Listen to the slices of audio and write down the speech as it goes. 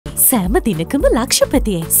සෑම දිනකම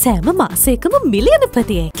ලක්ෂපතියෙක්. සෑම මාසයකම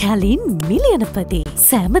මිලියනපතියෙක්. කැලින් මිලියනපති.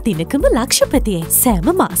 සෑම දිනකම ලක්ෂපතියෙක්. සෑම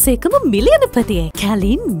මාසයකම මිලියනපතියෙක්.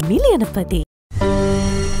 කැලින් මිලියනපති.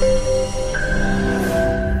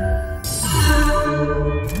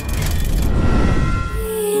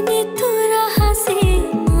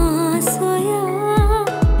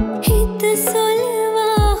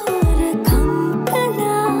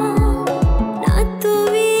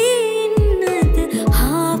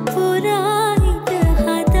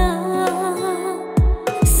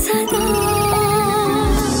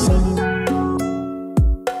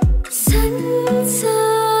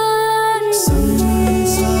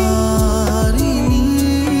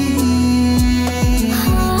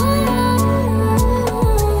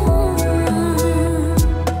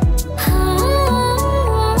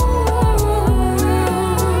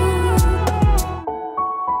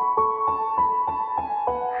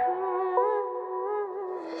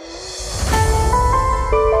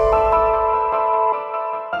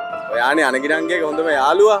 ඔයානේ අනගිරන්ගේ හොඳම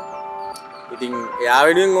යාළුවා. ඉතින් එයා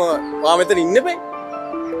වෙනුවෙන් ඔයා මෙතන ඉන්න බෑ.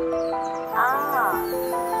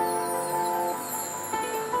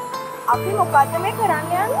 අපි මොකද්ද මේ කරන්න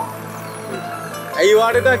යන්නේ? ඇයි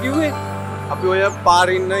වාටට කිව්වේ? අපි ඔය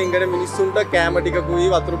පාරේ ඉන්න ඉංගන මිනිස්සුන්ට කෑම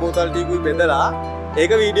ටිකකුයි වතුර බෝතල් ටිකකුයි බෙදලා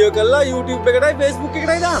ඒක වීඩියෝ කරලා YouTube එකටයි Facebook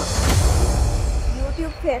එකටයි දානවා.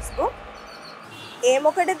 YouTube Facebook? ඒ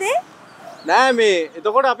මොකටද? නෑ මේ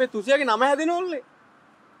එතකොට අපේ තුසියාගේ නම හැදෙනෝල්නේ.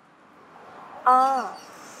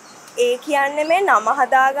 ඒ කියන්නේ මේ නම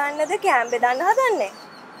හදාගන්නද කෑම් බෙදන්න හදන්නේ?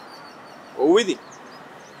 ඔව් ඉතින්.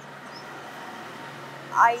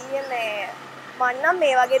 අයියේ මේ මම නම්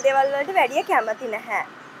මේ වගේ දේවල් වලට වැඩිය කැමති නැහැ.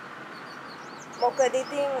 මොකද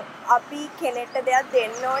ඉතින් අපි කෙනෙක්ට දෙයක්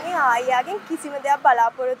දෙන්න ඕනේ ආයියාගෙන් කිසිම දෙයක්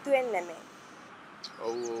බලාපොරොත්තු වෙන්නේ නැහැ.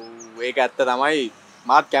 ඔව් ඒක ඇත්ත තමයි.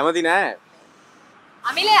 මාත් කැමති නෑ.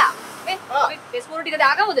 අමිලයා මේ අපි Facebook ටික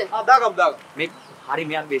දාගමුද? දාගමු. මේ හරි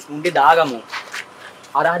මෙයා Facebook එකේ දාගමු.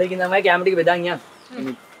 අර හරියකින් තමයි කැමරා ටික බෙදන් යන්නේ.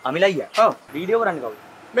 අමිලා අයියා. ඔව්. වීඩියෝ කරන්නේ කවුද?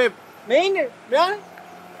 මේ ඉන්නේ. මෙයානේ.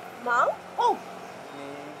 මං? ඔව්.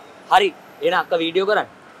 හරි. එන අක්කා වීඩියෝ කරන්න.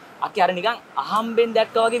 අක්කේ අර නිකන් අහම්බෙන්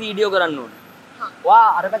දැක්කා වගේ වීඩියෝ කරන්න ඕනේ. වා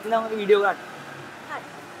අර පැත්තේ නම් වගේ වීඩියෝ කරන්න. හරි.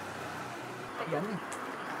 යන්නේ.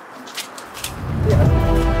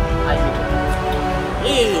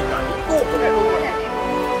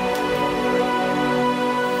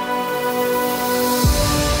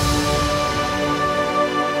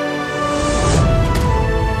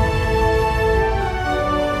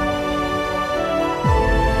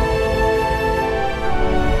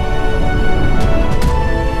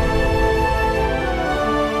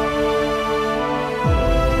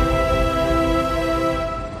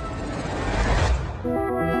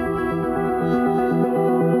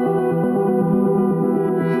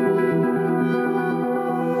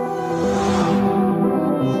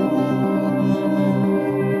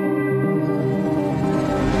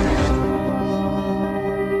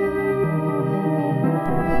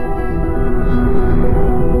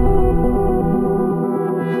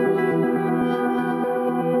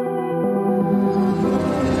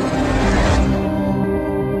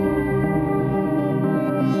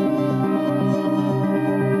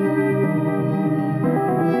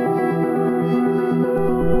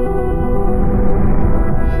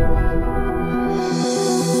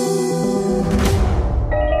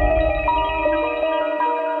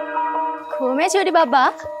 චෝටි බබා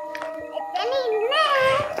එතන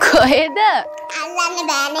ඉන්නේ කොහෙද? අල්ලන්න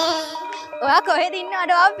බෑනේ. ඔයා කොහෙද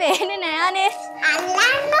ඉන්නවද? ඔයා පේන්නේ නෑ අනේ.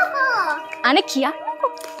 අල්ලන්නකෝ. අනේ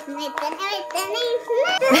කියන්නකෝ. මෙතන ඉන්නේ.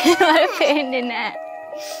 මට පේන්නේ නෑ.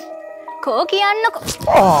 කෝ කියන්නකෝ.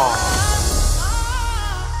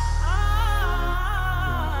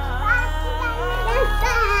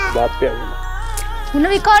 බාප්පියා. මොන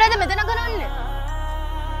විකාරයද මෙතන කරන්නේ?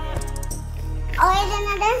 ඔය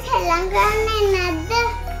දැන් සෙල්ලම් කරන්නේ නැද්ද?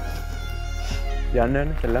 යන්න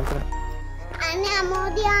සෙල්ලම් කරන්න. අනේ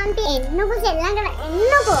අමෝදි ආන්ටි එන්නකෝ සෙල්ලම් කරන්න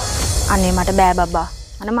එන්නකෝ. අනේ මට බෑ බබා.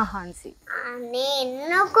 අනේ මහන්සි. අනේ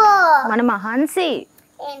එන්නකෝ. මම මහන්සි.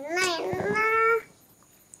 එන්න.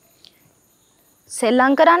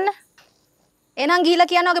 සෙල්ලම් කරන්න. එහෙනම් ගිහිලා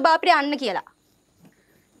කියන්න ඔගේ බාප්පිට යන්න කියලා.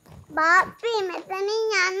 බාප්පි මෙතනින්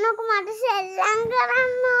යන්නකෝ මට සෙල්ලම්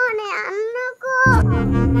කරන්න ඕනේ යන්නකෝ.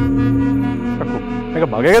 මේක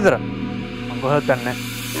මගේ ගෙදර. මම කොහෙවත් දන්නේ නැහැ.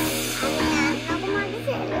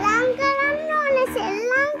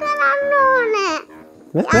 සෙල්ලම් කරන්න ඕනේ.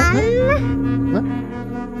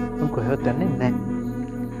 මම කොහෙවත් දන්නේ නැහැ.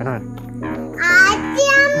 යනවා. ආච්චි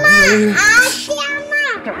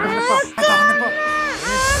අම්මා.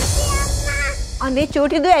 අනේ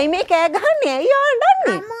චෝටි දු ඇයි මේ කෑ ගහන්නේ? ඇයි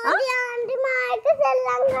ආන්නන්නේ? අම්මා ආන්ටි මායික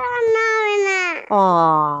සෙල්ලම් කරන්න ආවේ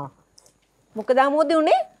නෑ. මොකද ආමෝදේ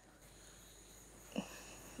උනේ?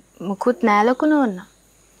 මුකුත් නෑ ලොකු නෝනා.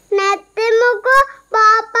 නැත්තේ මොකෝ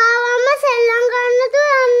බාපාවම සෙල්ලම් කරන්න තු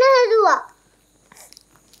යන්න හැදුවා.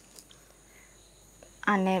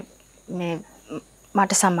 අනේ මේ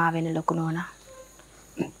මට සමා වෙන ලොකු නෝනා.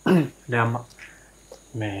 නෑ අම්මා.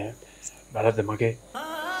 මේ බලද්ද මගේ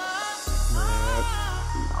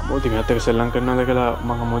අමෝදි මට සෙල්ලම් කරනවාද කියලා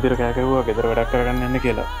මම අමෝදිට කෑ ගැහුවා ගෙදර වැඩක් කරගන්න යන්න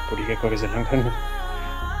කියලා. පොඩි එකෙක් වගේ සෙල්ලම් කරනවා.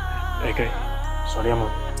 ඒකයි. සෝරි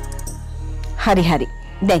අමෝදි. හරි හරි.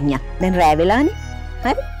 දැන් යා. දැන් රෑ වෙලානේ.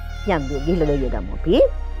 හරි. යම් ගිහලා දෙය ගමු අපි.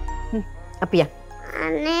 අපි යන්.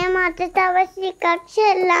 අනේ මට තව ටිකක්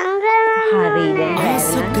සෙල්ලම් කරන්න. හරි දැන්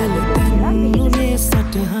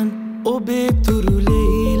සටහන් ඔබේ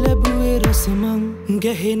තුරුලේ ලැබුවේ රසමං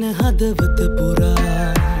ගැහෙන හදවත පුරා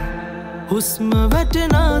හුස්ම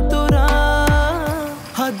වැටෙනා තොරා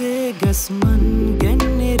හදේ ගස්මන්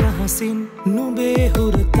ගැන්නේ රහසින් නුඹේ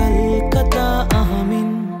හුරතල් කතා අහමින්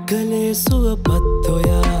කලේ සුවපත්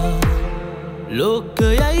ඔයා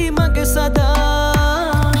ලෝකයයි මගේ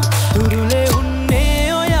සදා තුරුලේ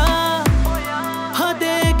උන්නේ ඔයා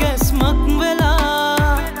හදේ ගැස්මක්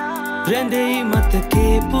වෙලා රැඳෙයි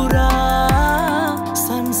මතකේ පුරා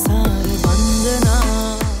සංසාර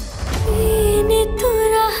වන්දනා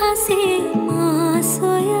නිතුරහසේ මා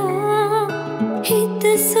සොයා හිත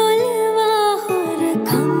සොලවා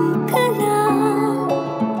හොරකම්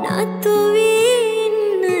කළා නතු වී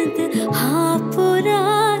ඉන්නද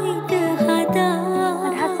හාපුරා ඉඩ හදා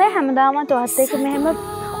හස්සේ හැමදාමත් ඔහත් එක්ක මෙහෙම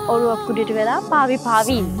ඔරුවක් කුඩියට වෙලා පාවි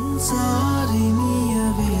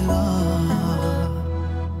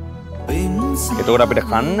එතකොට අපිට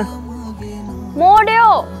කන්න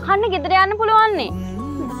මෝඩයෝ කන්න ගෙදර යන්න පුළුවන්නේ.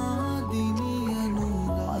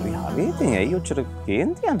 හරි ඉතින් ඇයි ඔච්චර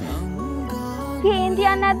කේන්ති යන්නේ? කේන්ති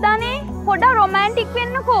යන්නේ නැද්දානේ? පොඩ්ඩක් රොමැන්ටික්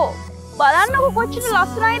වෙන්නකෝ. බලන්නකෝ කොච්චර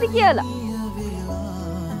ලස්සනයිද කියලා.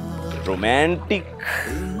 රොමැන්ටික්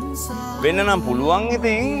වෙන්න නම් පුළුවන්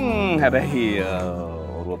ඉතින් හැබැයි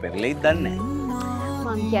ඔරුව පෙරලෙයිද දන්නේ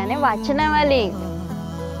මං කියන්නේ වචන වලින්.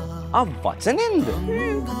 වචනෙන්ද?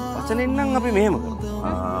 වචනෙන් නම් අපි මෙහෙම කරමු.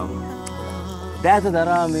 දෑත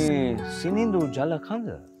දරා මේ සිනිඳු ජල කඳ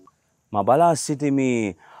මා බලා සිටිමි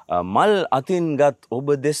මල් අතින්ගත් ඔබ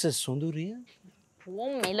දෙස සොඳුරිය.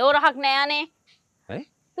 මෙලෝ රහක් නෑනේ. ඇයි?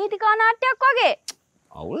 වේදිකා නාට්‍යයක් වගේ.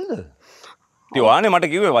 අවුල්ද? ඉතින් වානේ මට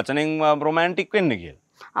කිව්වේ වචනෙන් රොමැන්ටික් වෙන්න කියලා.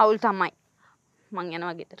 අවුල් තමයි. මං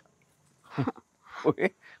යනවා ගෙදර.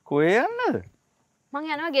 කොහේ යන්නද? මං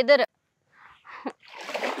යනවා ගෙදර.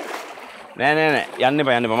 නෑ යන්න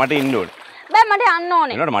එපා මට ඉන්න ඕනේ. බෑ මට යන්න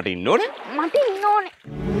ඕනේ. එනකොට මට ඉන්න ඕනේ. මට ඉන්න ඕනේ.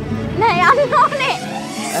 නෑ යන්න ඕනේ.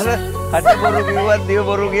 අර හටි බොරු කිව්වත් දිව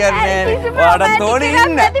බොරු කියන්නේ නෑනේ. ඔයාටත් ඕනේ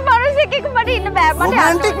ඉන්න. නැති බරුසෙක් එක්ක මට ඉන්න බෑ. මට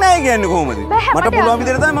රොමැන්ටික් නෑ කියන්නේ කොහොමද? මට පුළුවන්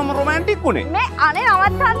විදිහට තමයි මම රොමැන්ටික් උනේ. මේ අනේ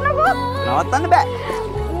නවත්තන්නකෝ. නවත්තන්න බෑ.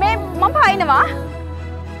 මේ මම පයින්නවා.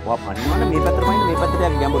 ඔයා පනිනවනේ මේ පැත්තට පයින්න මේ පැත්තට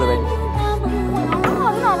යන්න ගැඹුර වැඩි.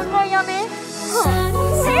 නවත්තනවා යන්නේ.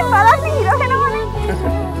 මේ බලන්න හිර වෙනවනේ.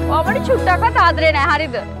 ඔබට චුට්ටක්වත් ආදරේ නෑ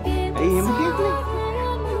හරිද? ඇයි එහෙම කියන්නේ?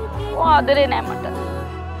 ඔය ආදරේ නෑ මට.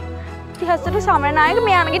 ඉතිහාසෙට සමරනායක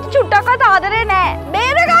මෙයාන ගිට චුට්ටක්වත් ආදරේ නෑ.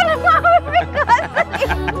 බේර ගන්න මම මේක.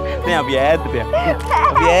 නේ අපි ඈතට යමු.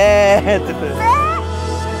 අපි ඈතට.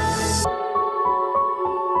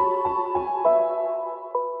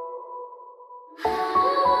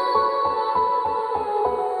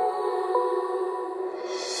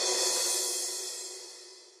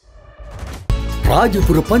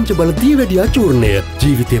 රාජපුර පංචබල දීවැඩියා චූර්ණය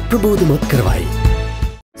ජීවිතය ප්‍රබෝධමත් කරවයි.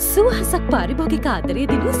 සුවහසක් පාරිභෝගික ආදරය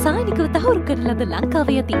දිනු සායනිකව තහවුරු කරන ලද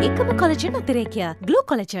ලංකාවේ ඇති එකම කොලජන් අතිරේකය ග්ලෝ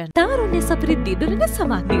කොලජන්. තාරුණ්‍ය සපිරි දිදුලන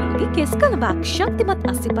සමත් නිරෝගී කෙස් කලබක් ශක්තිමත්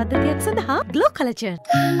අස්ථි පද්ධතියක් සඳහා ග්ලෝ කොලජන්.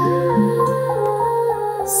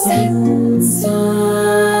 සංසාරිනි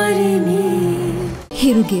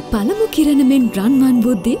හිරුගේ පළමු කිරණ මෙන් රන්වන්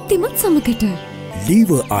වූ දීප්තිමත් සමකට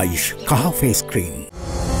ලීවර් ආයුෂ් කහ face cream.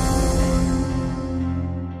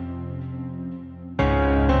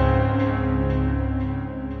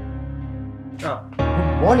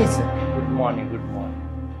 Morning, sir. Good morning.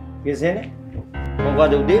 Kesene?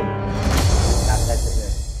 මොකද උදේ?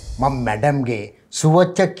 මම මැඩම්ගේ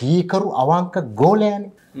සුවච්ච කීකරු අවංක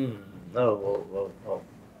ගෝලයානේ. ඔව්.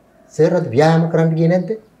 සර් අද ව්‍යායාම කරන්න ගියේ නැද්ද?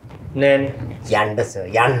 නෑනේ. යන්න සර්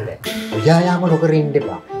යන්න. ව්‍යායාම නොකර ඉන්න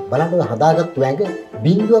එපා. බලන්න හදාගත්තු ඇඟ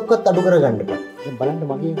බින්දුවක්වත් අඩු කරගන්න එපා. දැන් බලන්න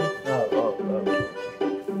මගේ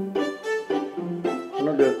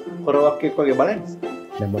මොනද කරවක් එක්ක වගේ බලන්න.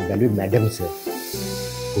 දැන් මම බැලුවේ මැඩම් සර්.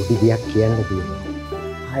 පොඩි දෙයක් කියන්න තියෙනවා.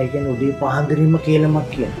 ආ ඒ කියන්නේ උදේ පහන්දරින්ම කේලමක්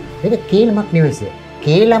කියන. ඒක කේලමක් නෙවෙයි සර්.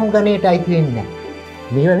 කේලම් ගණේට අයිති වෙන්නේ නැහැ.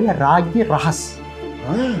 මේවා වෙන රාජ්‍ය රහස්.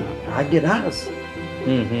 රාජ්‍ය රහස්.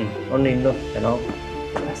 ඔන්න ඉන්න යනවා.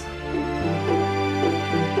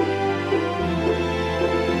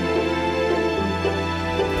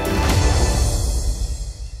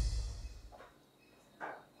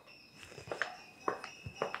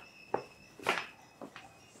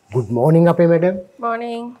 Good morning අපේ මැඩම්.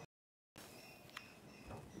 Morning.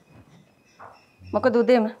 මොකද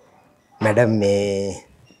උදේම? මැඩම් මේ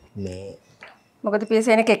මොකද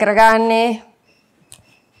පියසෙන එක කරගන්නේ?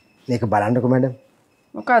 මේක බලන්නකෝ මැඩම්.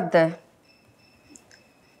 මොකද්ද?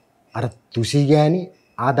 අර තුසි ගෑණි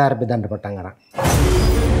ආධාර බෙදන්න පටන් අරන්.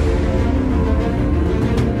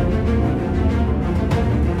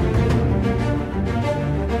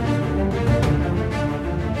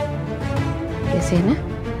 පියසෙන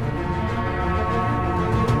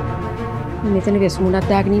මෙතන වෙස්මුණක්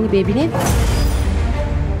දාගෙන ඉන්නේ බේබි නේද?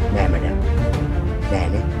 නෑ මැඩම්.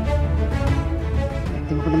 නෑනේ.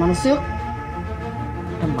 ඉතින් මොකද මිනිස්සු?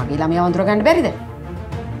 මගේ ළමයා වඳුර ගන්න බැරිද?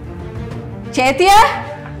 චේතිය!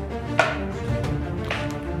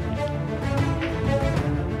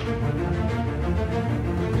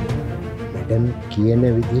 මැඩම් කියන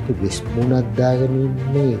විදිහට වෙස්මුණක් දාගෙන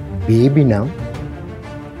ඉන්නේ බේබි නම්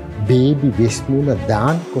බේබි වෙස්මුණ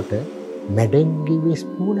දානකොට මැඩම්ගේ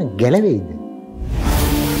වෙස්මුණ ගැලවෙයිද?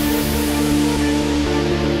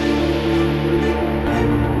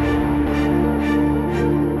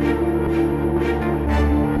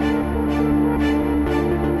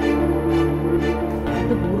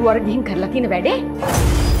 අර ගිහින් කරලා තියෙන වැඩේ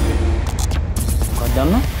මොකක්ද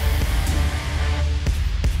දන්නව?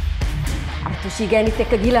 අර තුෂි ගෑනිත්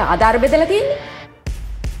එක්ක ගිහලා ආධාර බෙදලා තියෙන්නේ.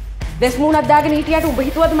 වෙස් මූණක් දාගෙන හිටියට උඹ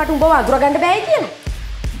හිතුවද මට උඹව අඳුර ගන්න බෑ කියලා?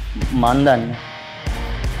 මන් දන්නේ.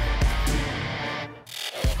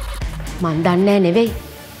 මන් දන්නේ නෙවෙයි.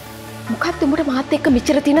 මොකක්ද උඹට මාත් එක්ක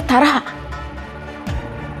මෙච්චර තියෙන තරහ?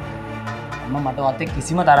 අම්මා මට වත් එක්ක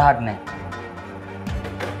කිසිම තරහක් නැහැ.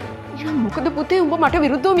 මොකද පුතේ උඹ මට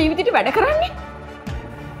විරුද්ධව මේ විදිහට වැඩ කරන්නේ?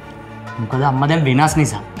 මොකද අම්මා දැන් වෙනස්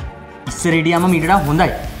නිසා. ඉස්සර හිටියාම මීට වඩා හොඳයි.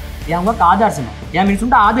 එයා හුඟක් ආදර්ශමයි. එයා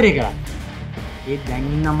මිනිසුන්ට ආදරය කරා. ඒ දැන්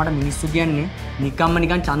ඉන්න අම්මට මිනිස්සු කියන්නේ නිකම්ම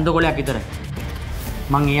නිකන් චන්දකොලයක් විතරයි.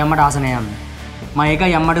 මං ඒ අම්මට ආස නෑ අම්මා. මම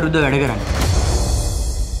ඒකයි අම්මට විරුද්ධව වැඩ කරන්නේ.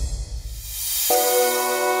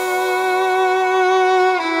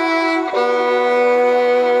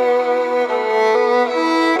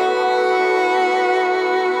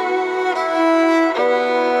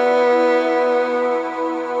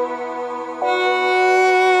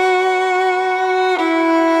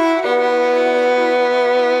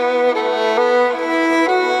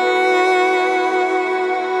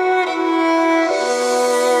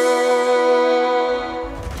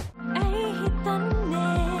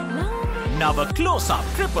 Close-up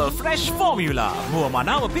triple fresh formula. මුව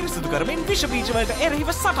මනාව පිරිසිදු කරමින් විෂ බීජවලට එරෙහිව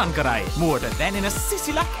සටන් කරයි. මුවට දැනෙන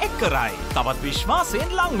සිසිලක් එක් කරයි. තවත්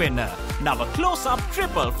විශ්වාසයෙන් ලං වෙන්න. නව Close-up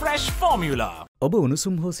triple fresh formula. ඔබ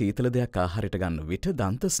උණුසුම් හෝ සීතල දෙයක් ආහාරයට ගන්න විට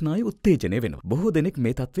දන්ත ස්නායු උත්තේජනය වෙනවා. බොහෝ දෙනෙක්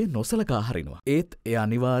මේ තත්ත්වය නොසලකා හරිනවා. ඒත් එය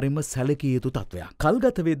අනිවාර්යයෙන්ම සැලකිය යුතු තත්ත්වයක්.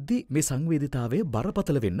 කල්ගත වෙද්දී මේ සංවේදීතාවය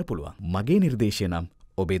බරපතල වෙන්න පුළුවන්. මගේ නිර්දේශය නම්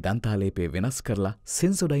ඔබේ දන්තාලේපය වෙනස් කරලා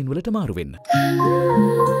සෙන්සොඩයින් වලට මාරු වෙන්න.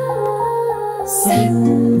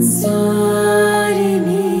 Sansarini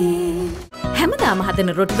හැමදාම හදන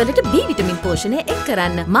රොටි වලට B විටමින් පෝෂණය එක්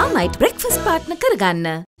කරන්න මාමයිට් බ්‍රෙක්ෆාස්ට් පාර්ට්නර් කරගන්න.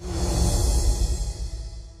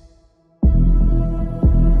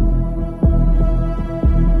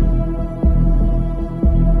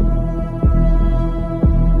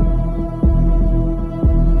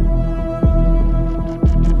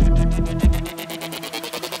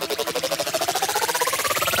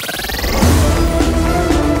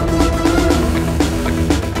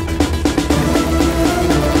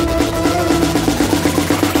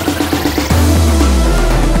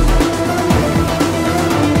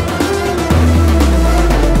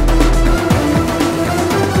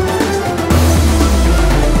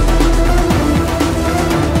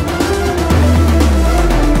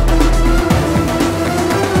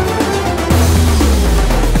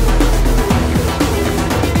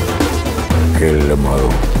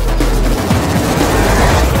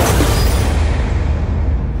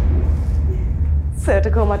 සර්ට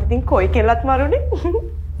කොහොමද ඉතින් කොයි කෙල්ලත් මරුනේ?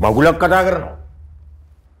 මගුලක් කතා කරනවා.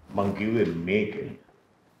 මං කිව්වේ මේ කෙල්ල.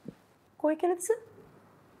 කොයි කෙල්ලද සර්?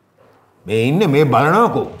 මේ ඉන්නේ මේ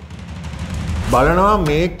බලනවාකෝ. බලනවා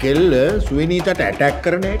මේ කෙල්ල සුවිනීතට ඇටැක්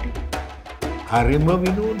කරන හැටි. හරිම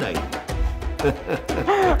විනෝදයි.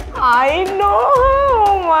 I know.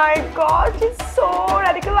 Oh my god, she's so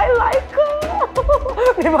radical. I like her.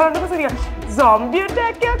 මේ බලන්නකො සරියා. zombie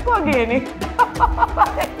attack එකක් වගේනේ.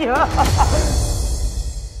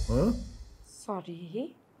 Sorry.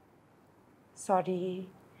 sorry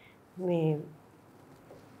මේ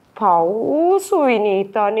පව්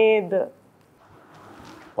සුවිනීතා නේද?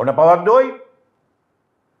 ඔන්න පවක් දොයි.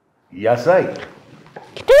 යසයි.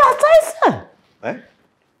 කිට යසයි සර්.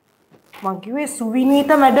 මං කිව්වේ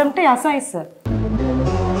සුවිනීතා මැඩම්ට යසයි සර්.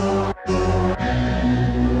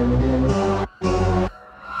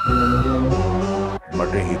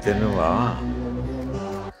 මට හිතෙනවා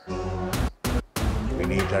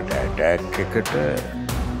විනීතට ඇටැක් එකට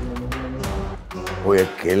ඔය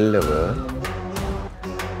කෙල්ලව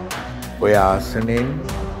ඔය ආසනෙන්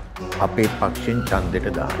අපේ පක්ෂෙන් ඡන්දෙට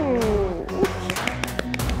දාන්න.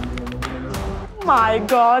 My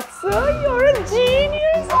God, sir, you're a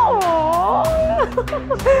genius. Oh.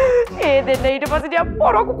 ඒ දෙන්න ඊට පස්සේ ටිකක්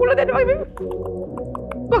පොරොක්කු කුල දෙන්න වගේ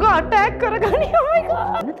මම අටැක් කරගනි. Oh my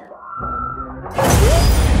God.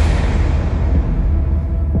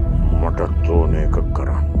 මට ඕන එක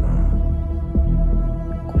කරන්න.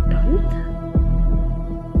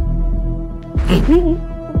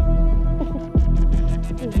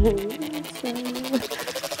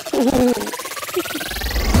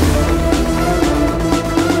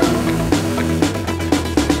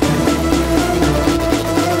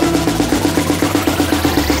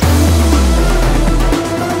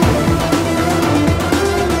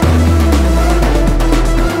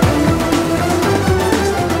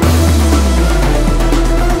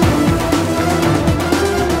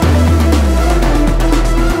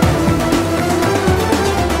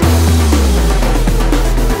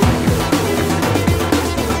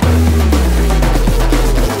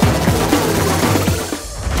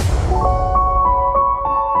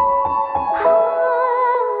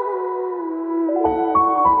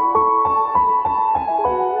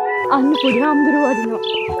 අන්න පොඩි හාමුදුරුවෝ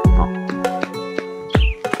වදිනවා.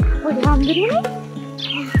 පොඩි හාමුදුරුවනේ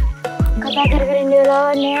කතා කර කර ඉන්න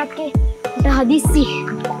වෙලාවක් නෑ අක්කේ. මට හදිස්සි.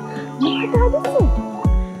 මොකද හදිස්සි?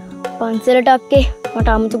 පන්සලට අක්කේ මට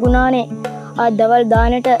අමුතුුණානේ අද දවල්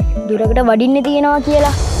දානට දුරකට වඩින්න තියෙනවා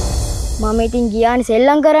කියලා. මම ඉතින් ගියානේ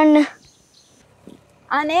සෙල්ලම් කරන්න.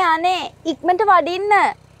 අනේ ඉක්මනට වඩින්න.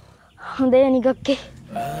 හොඳයි නිකක්කේ.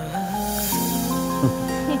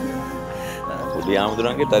 පොඩි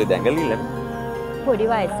ආමුදුරන්ගේ තරි දැඟලිල්ල පොඩි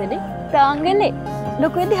වයසේදී තාංගලේ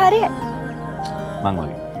ලොකු වෙද්දි හරිය මං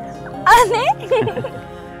වගේ අනේ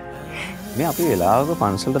මේ අපි වෙලාවක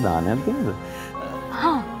පන්සලට දානයක් දෙන්නද?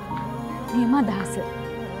 හා නියම අදහස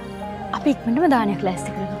අපි ඉක්මනටම දානයක්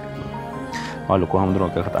ලෑස්ති කරමු. ආ ලොකු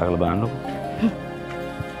ආමුදුරන්ට කතා කරලා බලන්නකො.